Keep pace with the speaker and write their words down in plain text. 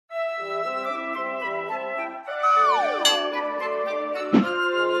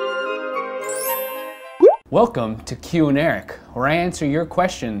Welcome to Q Erik, where I answer your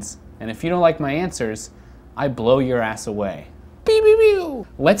questions, and if you don't like my answers, I blow your ass away. Beep, beep, beep.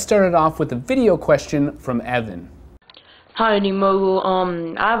 Let's start it off with a video question from Evan. Hi, Mogul.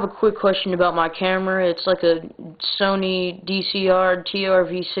 I have a quick question about my camera. It's like a Sony DCR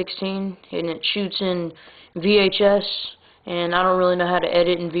TRV16, and it shoots in VHS, and I don't really know how to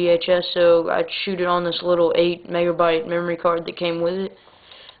edit in VHS, so I shoot it on this little 8 megabyte memory card that came with it.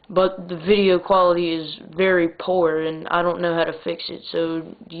 But the video quality is very poor, and I don't know how to fix it. So,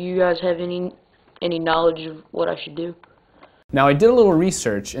 do you guys have any knowledge of what I should do? Now, I did a little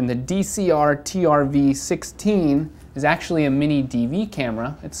research, and the DCR TRV16 is actually a mini DV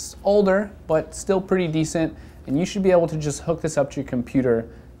camera. It's older, but still pretty decent, and you should be able to just hook this up to your computer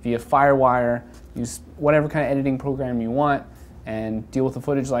via FireWire, use whatever kind of editing program you want, and deal with the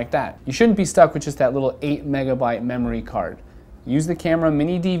footage like that. You shouldn't be stuck with just that little 8 megabyte memory card. Use the camera,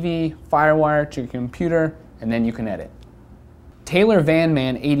 mini DV, FireWire to your computer, and then you can edit. Taylor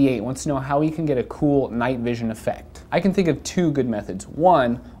VanMan88 wants to know how he can get a cool night vision effect. I can think of two good methods.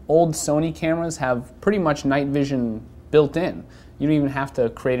 One, old Sony cameras have pretty much night vision built in. You don't even have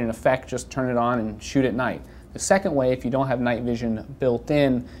to create an effect, just turn it on and shoot at night. The second way, if you don't have night vision built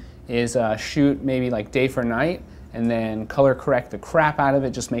in, is shoot maybe like day for night, and then color correct the crap out of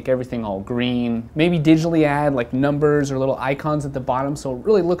it, just make everything all green. Maybe digitally add like numbers or little icons at the bottom so it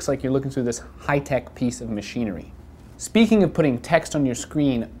really looks like you're looking through this high-tech piece of machinery. Speaking of putting text on your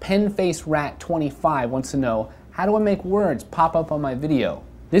screen, PenFaceRat25 wants to know, how do I make words pop up on my video?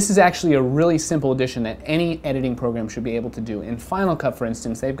 This is actually a really simple addition that any editing program should be able to do. In Final Cut, for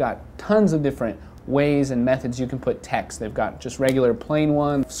instance, they've got tons of different ways and methods you can put text. They've got just regular plain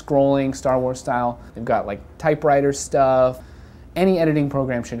one, scrolling, Star Wars style. They've got like typewriter stuff. Any editing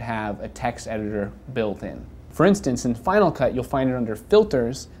program should have a text editor built in. For instance, in Final Cut, you'll find it under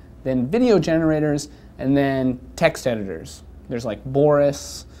Filters, then Video Generators, and then Text Editors. There's like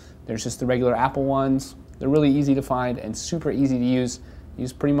Boris, there's just the regular Apple ones. They're really easy to find and super easy to use. You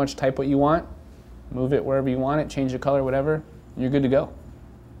just pretty much type what you want, move it wherever you want it, change the color, whatever, and you're good to go.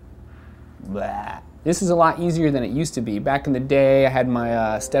 Blah. This is a lot easier than it used to be. Back in the day, I had my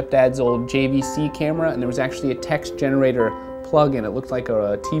stepdad's old JVC camera, and there was actually a text generator plug-in. It looked like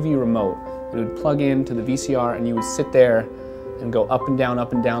a TV remote. It would plug into the VCR, and you would sit there and go up and down,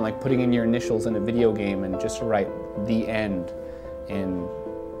 like putting in your initials in a video game, and just write "the end" in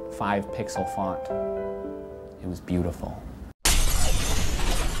 5-pixel font. It was beautiful.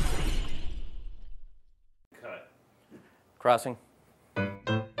 Cut. Crossing.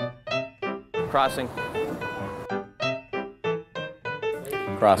 Crossing.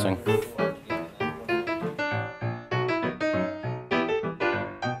 Crossing.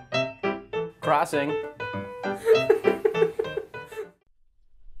 Crossing.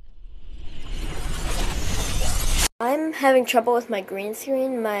 I'm having trouble with my green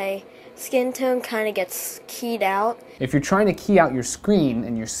screen. My skin tone kind of gets keyed out. If you're trying to key out your screen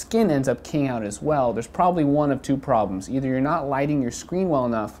and your skin ends up keying out as well, there's probably one of two problems. Either you're not lighting your screen well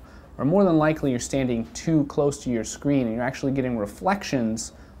enough, or more than likely you're standing too close to your screen and you're actually getting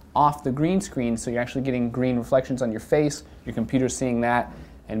reflections off the green screen, so you're actually getting green reflections on your face, your computer's seeing that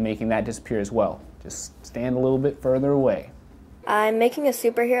and making that disappear as well. Just stand a little bit further away. I'm making a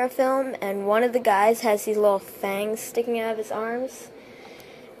superhero film, and one of the guys has these little fangs sticking out of his arms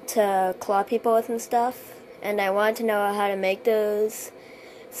to claw people with and stuff, and I wanted to know how to make those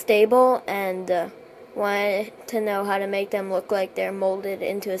stable and wanted to know how to make them look like they're molded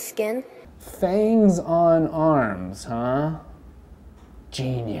into a skin. Fangs on arms, huh?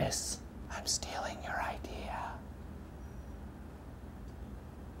 Genius. I'm stealing your idea.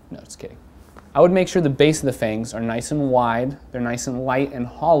 No, just kidding. I would make sure the base of the fangs are nice and wide, they're nice and light and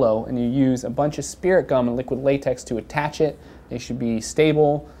hollow, and you use a bunch of spirit gum and liquid latex to attach it. They should be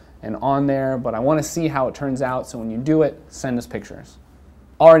stable and on there, but I want to see how it turns out, so when you do it, send us pictures.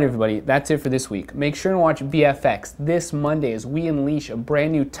 Alright everybody, that's it for this week. Make sure to watch BFX this Monday as we unleash a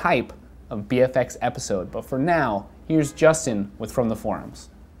brand new type of BFX episode. But for now, here's Justin with From the Forums.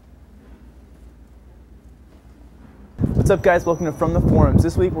 What's up guys, welcome to From the Forums.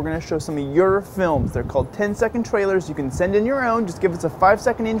 This week we're going to show some of your films. They're called 10-second trailers. You can send in your own, just give us a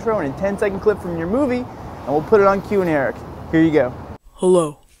 5-second intro and a 10-second clip from your movie, and we'll put it on Q Erik. Here you go.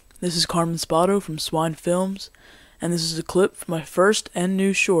 Hello, this is Carmen Spotto from Swine Films, and this is a clip from my first and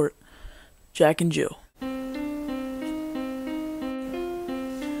new short, Jack and Jill.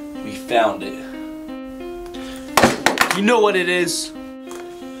 We found it. You know what it is?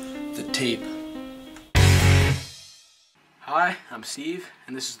 The tape. Hi, I'm Steve,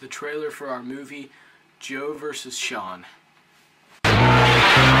 and this is the trailer for our movie, Joe vs. Sean.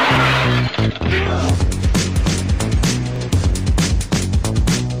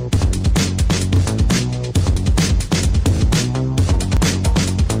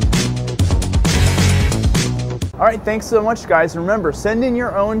 right, thanks so much, guys. Remember, send in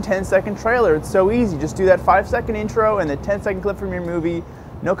your own 10-second trailer. It's so easy. Just do that 5-second intro and the 10-second clip from your movie.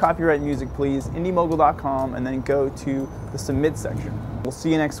 No copyright music, please. IndieMogul.com, and then go to the submit section. We'll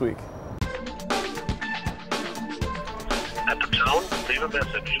see you next week. At the tone, leave a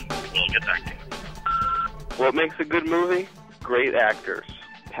message. We'll get back to you. What makes a good movie? Great actors.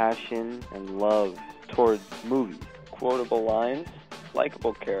 Passion and love towards movies. Quotable lines,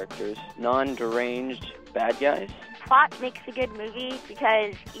 likable characters, non-deranged bad guys. Plot makes a good movie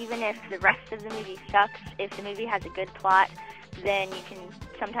because even if the rest of the movie sucks, if the movie has a good plot, then you can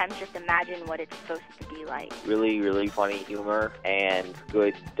sometimes just imagine what it's supposed to be like. Really, really funny humor and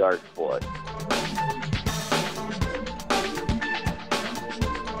good dark blood.